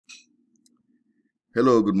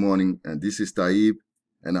Hello, good morning. And this is Taib.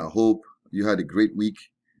 And I hope you had a great week.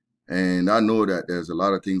 And I know that there's a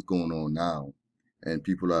lot of things going on now, and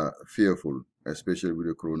people are fearful, especially with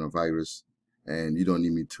the coronavirus. And you don't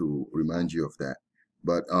need me to remind you of that.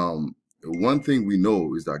 But one thing we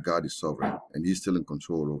know is that God is sovereign and He's still in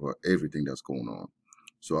control over everything that's going on.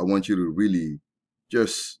 So I want you to really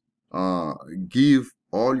just give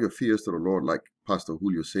all your fears to the Lord, like Pastor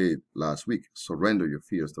Julio said last week. Surrender your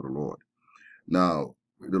fears to the Lord. Now,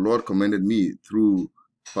 the Lord commended me through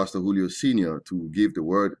Pastor Julio Sr. to give the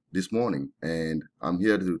word this morning, and I'm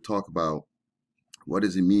here to talk about what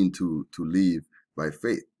does it mean to live by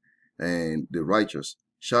faith, and the righteous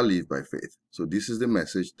shall live by faith. So this is the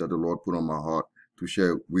message that the Lord put on my heart to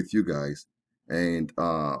share with you guys. And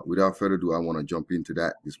without further ado, I want to jump into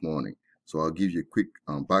that this morning. So I'll give you a quick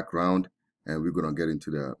background, and we're going to get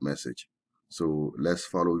into the message. So let's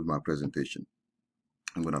follow with my presentation.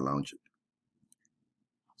 I'm going to launch it.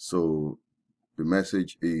 So the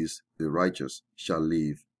message is the righteous shall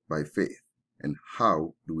live by faith. And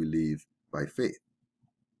how do we live by faith?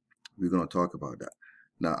 We're going to talk about that.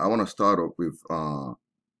 Now, I want to start off with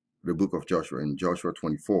the book of Joshua in Joshua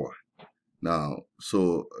 24. Now,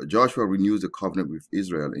 so Joshua renews the covenant with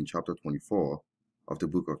Israel in chapter 24 of the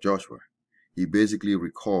book of Joshua. He basically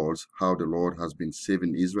recalls how the Lord has been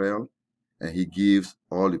saving Israel, and he gives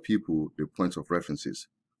all the people the points of references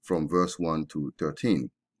from verse 1 to 13.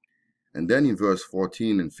 And then in verse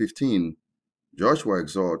 14 and 15, Joshua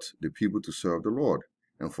exhorts the people to serve the Lord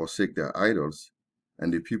and forsake their idols.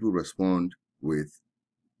 And the people respond with,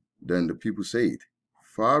 then the people said,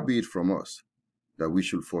 far be it from us that we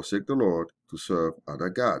should forsake the Lord to serve other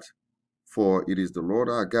gods. For it is the Lord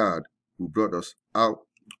our God who brought us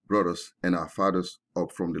and our fathers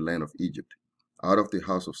up from the land of Egypt, out of the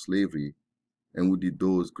house of slavery, and who did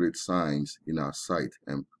those great signs in our sight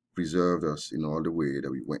and preserved us in all the way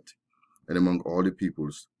that we went, and among all the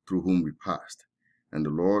peoples through whom we passed. And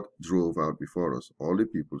the Lord drove out before us all the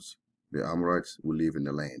peoples, the Amorites who live in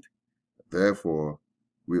the land. Therefore,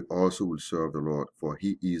 we also will serve the Lord, for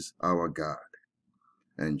he is our God.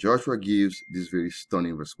 And Joshua gives this very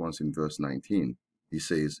stunning response in verse 19. He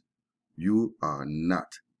says, you are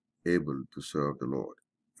not able to serve the Lord,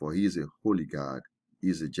 for he is a holy God, he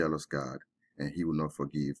is a jealous God, and he will not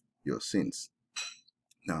forgive your sins.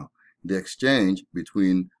 Now, the exchange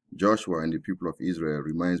between Joshua and the people of Israel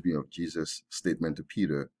reminds me of Jesus' statement to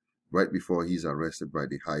Peter right before he's arrested by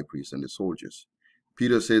the high priest and the soldiers.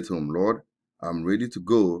 Peter said to him, Lord, I'm ready to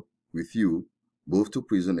go with you both to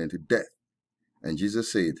prison and to death. And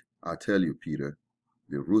Jesus said, I tell you, Peter,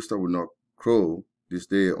 the rooster will not crow this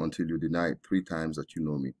day until you deny 3 times that you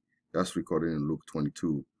know me. That's recorded in Luke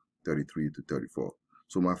 22, 33 to 34.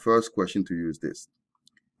 So my first question to you is this.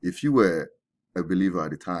 If you were a believer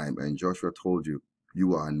at the time and Joshua told you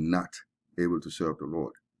you are not able to serve the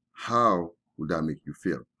Lord, how would that make you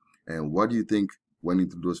feel? And what do you think went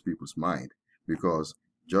into those people's mind? Because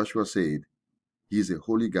Joshua said he's a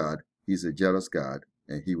holy God, he's a jealous God,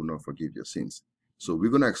 and he will not forgive your sins. So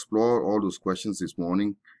we're going to explore all those questions this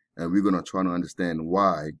morning, and we're going to try to understand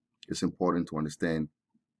why it's important to understand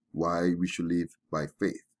why we should live by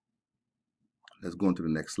faith. Let's go on to the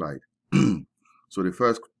next slide. So the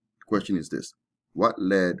first question is this. What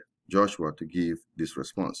led Joshua to give this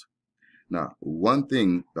response? Now, one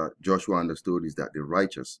thing that Joshua understood is that the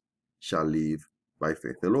righteous shall live by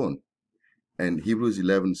faith alone. And Hebrews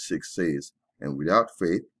 11:6 says, and without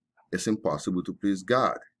faith, it's impossible to please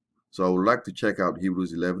God. So I would like to check out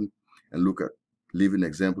Hebrews 11 and look at living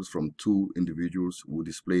examples from 2 individuals who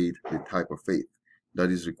displayed the type of faith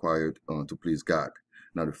that is required to please God.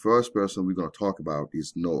 Now, the first person we're going to talk about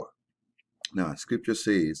is Noah. Now, scripture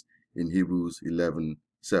says in Hebrews 11:7,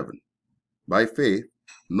 by faith,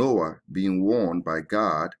 Noah, being warned by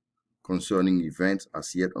God concerning events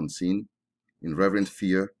as yet unseen, in reverent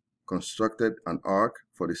fear, constructed an ark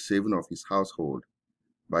for the saving of his household.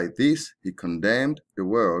 By this, he condemned the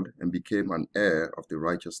world and became an heir of the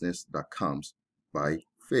righteousness that comes by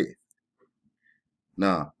faith.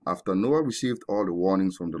 Now, after Noah received all the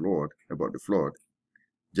warnings from the Lord about the flood,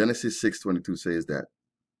 Genesis 6:22 says that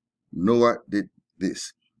Noah did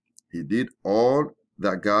this. He did all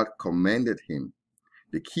that God commanded him.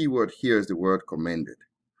 The key word here is the word commended.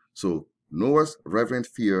 So Noah's reverent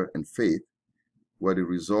fear and faith were the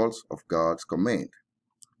results of God's command.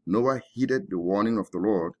 Noah heeded the warning of the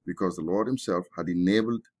Lord because the Lord himself had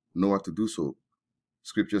enabled Noah to do so.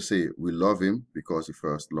 Scriptures say we love him because he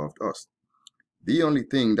first loved us. The only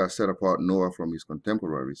thing that set apart Noah from his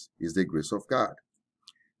contemporaries is the grace of God.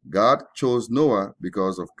 God chose Noah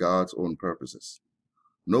because of God's own purposes.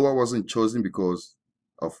 Noah wasn't chosen because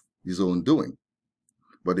of his own doing.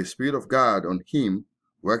 But the Spirit of God on him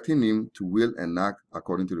worked in him to will and act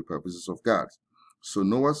according to the purposes of God. So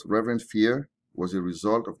Noah's reverent fear was a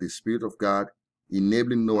result of the Spirit of God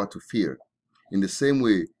enabling Noah to fear. In the same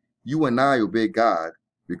way, you and I obey God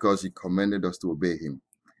because he commanded us to obey him.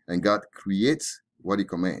 And God creates what he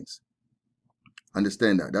commands.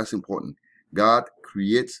 Understand that. That's important. God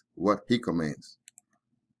creates what he commands.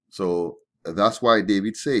 So that's why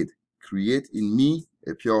David said, create in me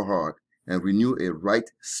a pure heart and renew a right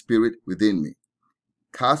spirit within me.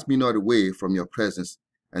 Cast me not away from your presence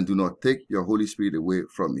and do not take your Holy Spirit away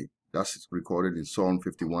from me. That's recorded in Psalm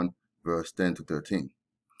 51, verse 10 to 13.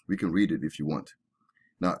 We can read it if you want.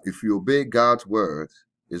 Now, if we obey God's word,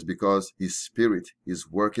 it's because his Spirit is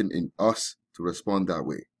working in us to respond that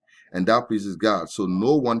way. And that pleases God. So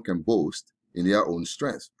no one can boast in their own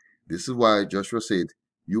strength. This is why Joshua said,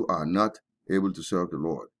 you are not able to serve the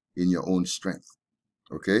Lord in your own strength.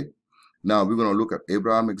 Okay? Now we're going to look at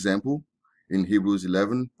Abraham's example in Hebrews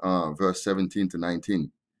 11, verse 17 to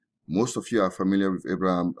 19. Most of you are familiar with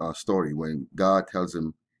Abraham's story when God tells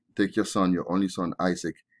him, take your son, your only son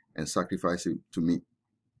Isaac, and sacrifice him to me.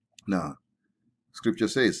 Now, Scripture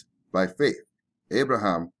says, by faith,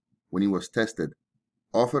 Abraham, when he was tested,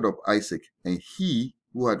 offered up Isaac, and he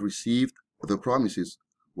who had received the promises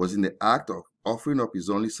was in the act of offering up his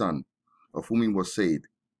only son, of whom he was said,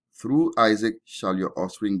 through Isaac shall your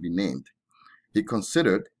offspring be named. He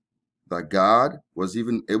considered that God was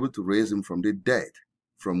even able to raise him from the dead,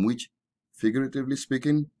 from which, figuratively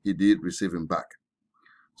speaking, he did receive him back.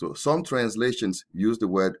 So some translations use the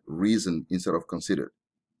word reason instead of considered.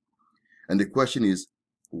 And the question is,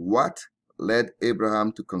 what led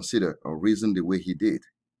Abraham to consider or reason the way he did?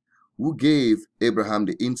 Who gave Abraham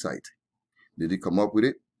the insight? Did he come up with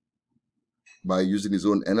it by using his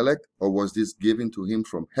own intellect, or was this given to him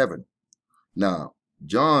from heaven? Now,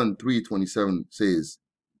 John 3:27 says,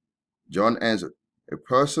 John answered, a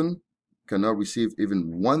person cannot receive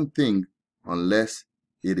even one thing unless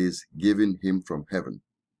it is given him from heaven.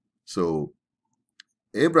 So,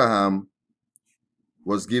 Abraham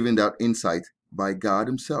was given that insight by God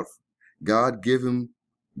himself. God gave him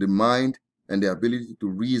the mind and the ability to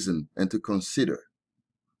reason and to consider.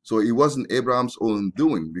 So it wasn't Abraham's own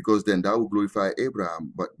doing, because then that would glorify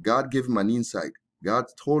Abraham. But God gave him an insight. God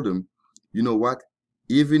told him, you know what?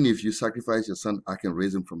 Even if you sacrifice your son, I can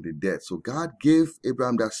raise him from the dead. So God gave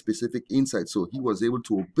Abraham that specific insight. So he was able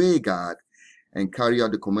to obey God and carry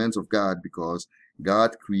out the commands of God, because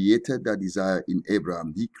God created that desire in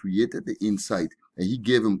Abraham. He created the insight, and he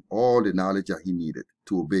gave him all the knowledge that he needed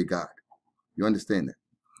to obey God. You understand that?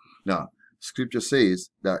 Now, Scripture says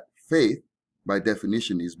that faith, by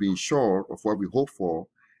definition, is being sure of what we hope for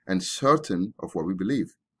and certain of what we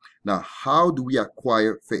believe. Now, how do we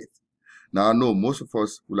acquire faith? Now, I know most of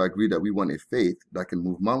us will agree that we want a faith that can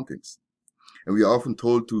move mountains. And we are often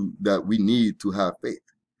told that we need to have faith.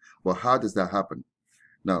 But how does that happen?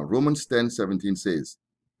 Now, Romans 10:17 says,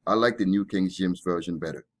 I like the New King James Version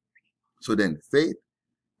better. So then, faith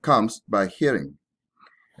comes by hearing,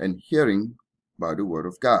 and hearing by the word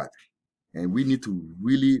of God. And we need to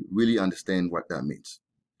really, really understand what that means.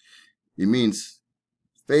 It means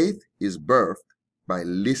faith is birthed by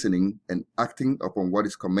listening and acting upon what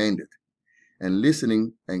is commanded. And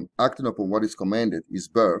listening and acting upon what is commanded is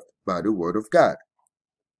birthed by the word of God.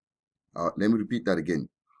 Let me repeat that again.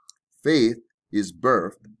 Faith is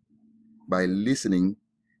birthed by listening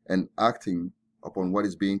and acting upon what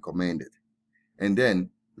is being commanded. And then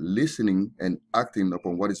listening and acting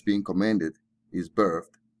upon what is being commanded is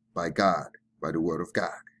birthed by God, by the word of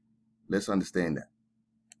God. Let's understand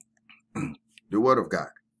that. The word of God.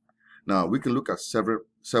 Now, we can look at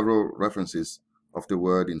several references of the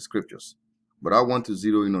word in scriptures, but I want to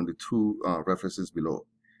zero in on the two references below.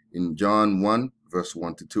 In John 1, verse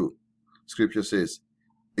 1 to 2, scripture says,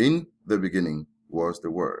 in the beginning was the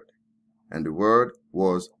Word, and the Word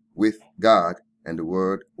was with God, and the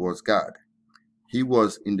Word was God. He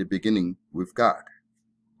was in the beginning with God.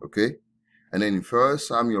 Okay? And then in 1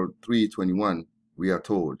 Samuel 3:21, we are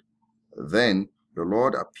told, then the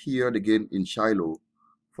Lord appeared again in Shiloh,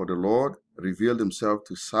 for the Lord revealed himself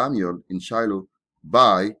to Samuel in Shiloh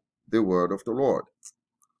by the word of the Lord.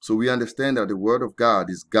 So we understand that the word of God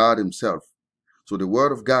is God himself. So the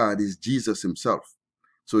word of God is Jesus himself.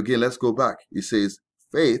 So again, let's go back. It says,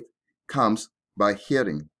 faith comes by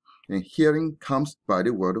hearing, and hearing comes by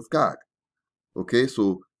the word of God. Okay,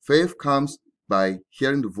 so faith comes by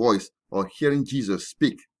hearing the voice or hearing Jesus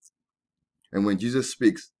speak. And when Jesus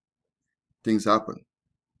speaks, things happen.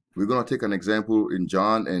 We're going to take an example in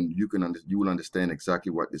John, and you will understand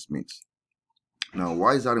exactly what this means. Now,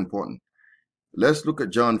 why is that important? Let's look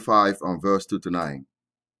at John 5 on verse 2 to 9.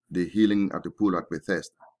 the healing at the pool at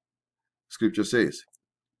Bethesda. Scripture says,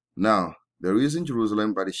 "Now there is in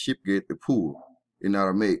Jerusalem by the sheep gate a pool in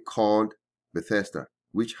Aramaic called Bethesda,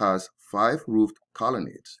 which has 5 roofed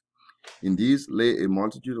colonnades. In these lay a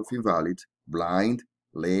multitude of invalids, blind,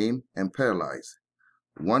 lame, and paralyzed.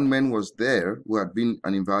 One man was there who had been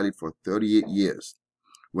an invalid for 38 years.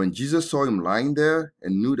 When Jesus saw him lying there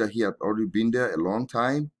and knew that he had already been there a long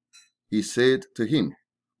time, he said to him,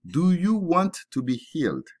 'Do you want to be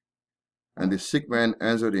healed?' And the sick man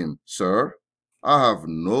answered him, 'Sir, I have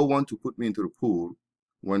no one to put me into the pool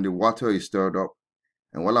when the water is stirred up,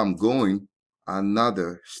 and while I'm going,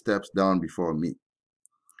 another steps down before me.'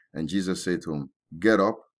 And Jesus said to him, 'Get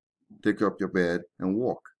up, take up your bed, and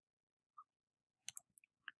walk.'"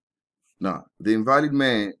 Now, the invalid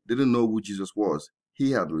man didn't know who Jesus was.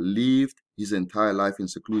 He had lived his entire life in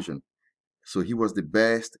seclusion, so he was the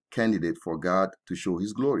best candidate for God to show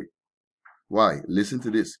his glory. Why? Listen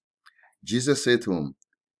to this. Jesus said to him,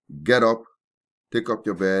 "Get up, take up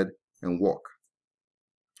your bed, and walk."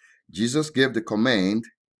 Jesus gave the command,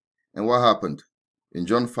 and what happened? In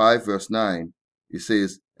John 5, verse 9, it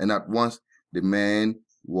says, "And at once the man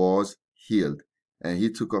was healed, and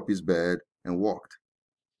he took up his bed and walked."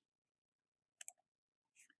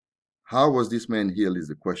 How was this man healed is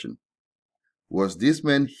the question. Was this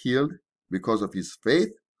man healed because of his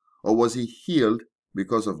faith, or was he healed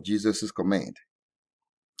because of Jesus' command?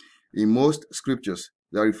 In most scriptures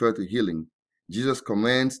that refer to healing, Jesus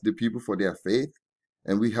commands the people for their faith,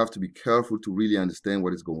 and we have to be careful to really understand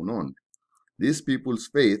what is going on. These people's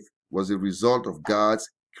faith was a result of God's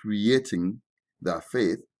creating their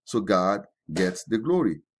faith, so God gets the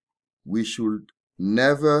glory. We should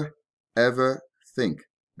never, ever think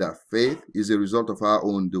that faith is a result of our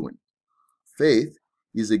own doing. Faith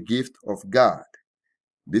is a gift of God.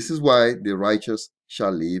 This is why the righteous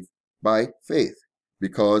shall live by faith,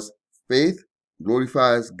 because faith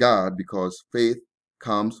glorifies God, because faith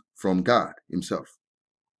comes from God himself.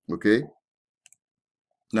 Okay?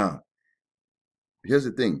 Now, here's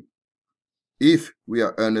the thing. If we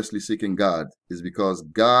are earnestly seeking God, it's because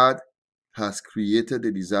God has created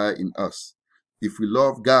a desire in us. If we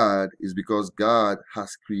love God, it's because God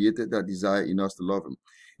has created that desire in us to love him.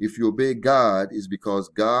 If you obey God, it's because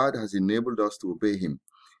God has enabled us to obey him.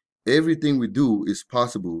 Everything we do is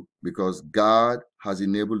possible because God has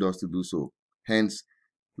enabled us to do so. Hence,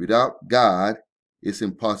 without God, it's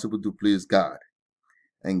impossible to please God.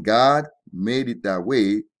 And God made it that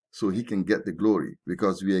way so he can get the glory,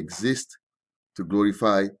 because we exist to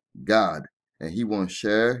glorify God, and he won't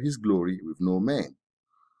share his glory with no man.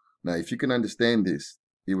 Now, if you can understand this,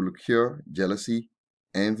 it will cure jealousy,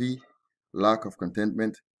 envy, lack of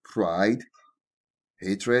contentment, pride,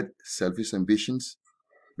 hatred, selfish ambitions.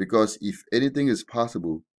 Because if anything is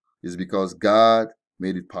possible, it's because God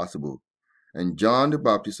made it possible. And John the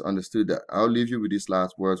Baptist understood that. I'll leave you with these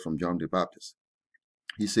last words from John the Baptist.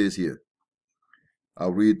 He says here,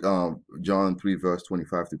 I'll read John 3, verse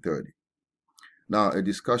 25 to 30. "Now a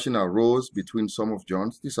discussion arose between some of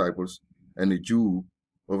John's disciples and a Jew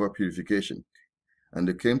over purification. And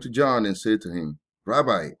they came to John and said to him,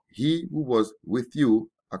 'Rabbi, he who was with you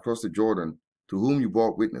across the Jordan, to whom you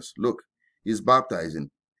bore witness, look, he is baptizing,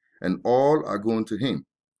 and all are going to him.'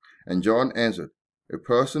 And John answered, 'A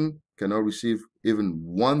person cannot receive even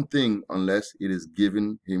one thing unless it is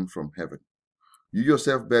given him from heaven. You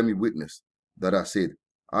yourself bear me witness that I said,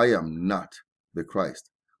 I am not the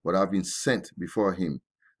Christ, but I've been sent before him.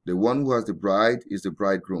 The one who has the bride is the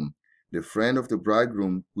bridegroom. The friend of the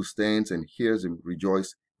bridegroom who stands and hears him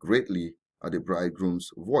rejoice greatly at the bridegroom's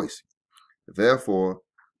voice. Therefore,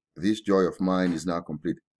 this joy of mine is now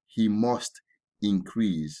complete. He must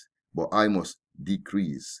increase, but I must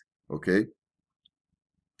decrease." Okay?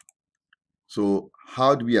 So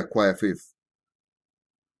how do we acquire faith?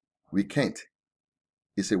 We can't.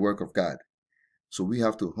 It's a work of God. So we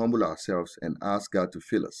have to humble ourselves and ask God to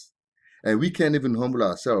fill us. And we can't even humble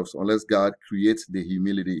ourselves unless God creates the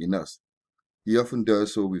humility in us. He often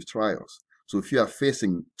does so with trials. So if you are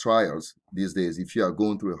facing trials these days, if you are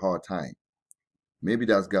going through a hard time, maybe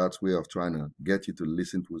that's God's way of trying to get you to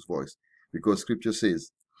listen to his voice. Because scripture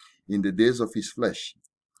says, in the days of his flesh,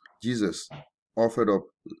 Jesus offered up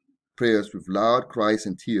prayers with loud cries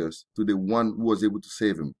and tears to the one who was able to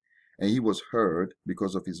save him. And he was heard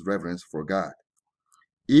because of his reverence for God.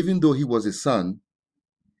 Even though he was a son,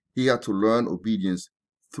 he had to learn obedience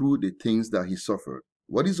through the things that he suffered.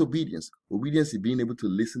 What is obedience? Obedience is being able to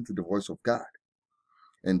listen to the voice of God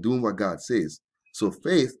and doing what God says. So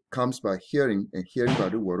faith comes by hearing, and hearing by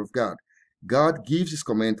the word of God. God gives his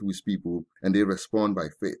command to his people, and they respond by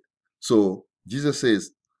faith. So Jesus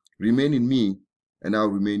says, "Remain in me, and I'll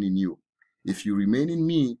remain in you. If you remain in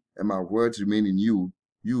me and my words remain in you,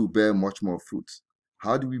 you will bear much more fruit.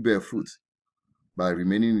 How do we bear fruit? By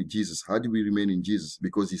remaining in Jesus. How do we remain in Jesus?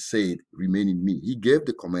 Because he said, remain in me. He gave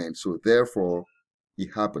the command, so therefore it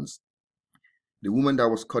happens. The woman that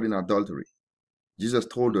was caught in adultery, Jesus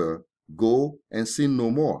told her, go and sin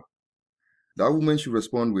no more. That woman should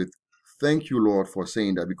respond with, thank you, Lord, for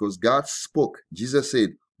saying that, because God spoke. Jesus said,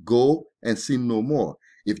 go and sin no more.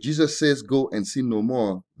 If Jesus says go and sin no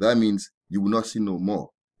more, that means you will not sin no more.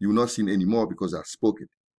 You will not sin anymore because I spoke it.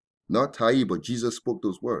 Not Tai, but Jesus spoke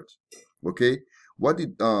those words. Okay? What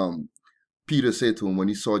did Peter say to him when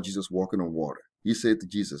he saw Jesus walking on water? He said to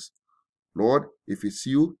Jesus, Lord, if it's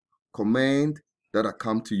you, command that I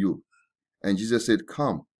come to you. And Jesus said,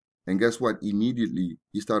 come. And guess what? Immediately,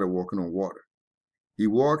 he started walking on water. He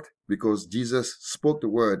walked because Jesus spoke the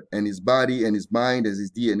word, and his body and his mind and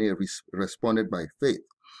his DNA responded by faith.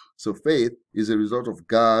 So faith is a result of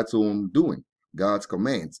God's own doing, God's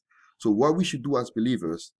commands. So what we should do as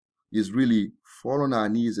believers is really fall on our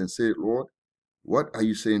knees and say, Lord, what are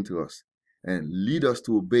you saying to us? And lead us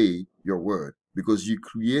to obey your word, because you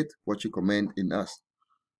create what you command in us.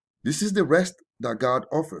 This is the rest that God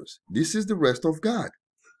offers. This is the rest of God.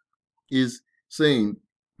 Is saying,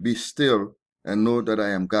 be still and know that I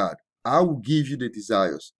am God. I will give you the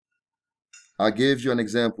desires. I gave you an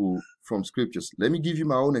example from scriptures. Let me give you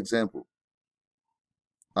my own example.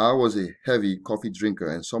 I was a heavy coffee drinker,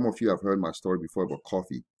 and some of you have heard my story before about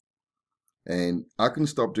coffee. And I couldn't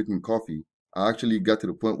stop drinking coffee. I actually got to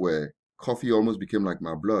the point where coffee almost became like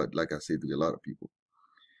my blood, like I say to a lot of people.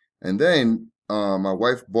 And then my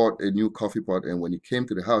wife bought a new coffee pot, and when it came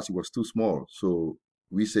to the house, it was too small. So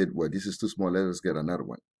we said, well, this is too small. Let us get another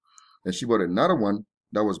one. And she bought another one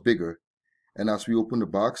that was bigger. And as we opened the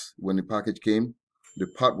box, when the package came, the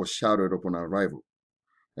pot was shattered upon arrival.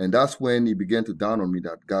 And that's when it began to dawn on me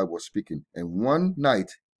that God was speaking. And one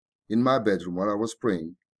night in my bedroom while I was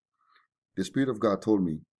praying, the Spirit of God told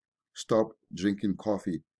me, stop drinking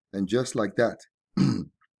coffee. And just like that,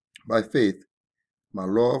 by faith, my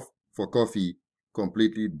love for coffee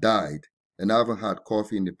completely died. And I haven't had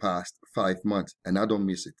coffee in the past 5 months, and I don't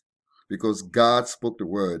miss it. Because God spoke the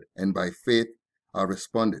word, and by faith, I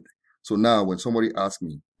responded. So now when somebody asks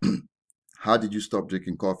me, how did you stop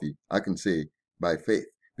drinking coffee? I can say, by faith.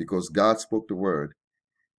 Because God spoke the word,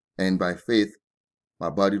 and by faith, my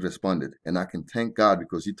body responded. And I can thank God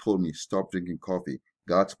because he told me, stop drinking coffee.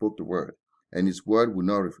 God spoke the word, and his word will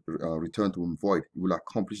not return to him void. It will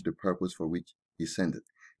accomplish the purpose for which he sent it.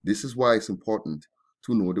 This is why it's important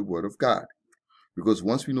to know the word of God. Because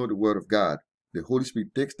once we know the word of God, the Holy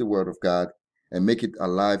Spirit takes the word of God and make it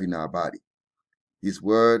alive in our body. His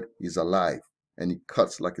word is alive, and it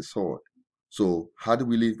cuts like a sword. So how do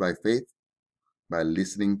we live by faith? By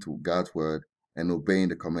listening to God's word and obeying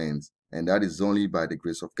the commands. And that is only by the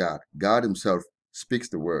grace of God. God himself speaks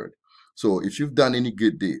the word. So if you've done any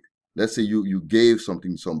good deed, let's say you gave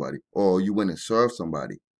something to somebody, or you went and served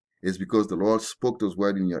somebody, it's because the Lord spoke those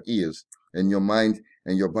words in your ears, and your mind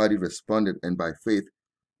and your body responded, and by faith,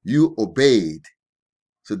 you obeyed.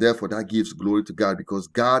 So therefore, that gives glory to God, because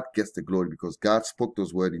God gets the glory, because God spoke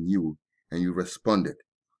those words in you, and you responded.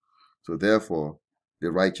 So therefore,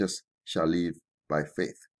 the righteous shall live by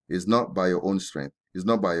faith. It's not by your own strength. It's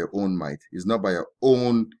not by your own might. It's not by your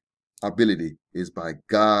own ability. It's by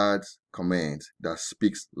God's commands that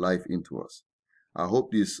speaks life into us. I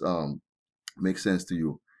hope this makes sense to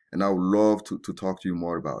you. And I would love to talk to you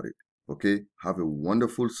more about it. Okay? Have a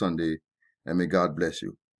wonderful Sunday, and may God bless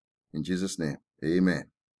you. In Jesus' name, amen.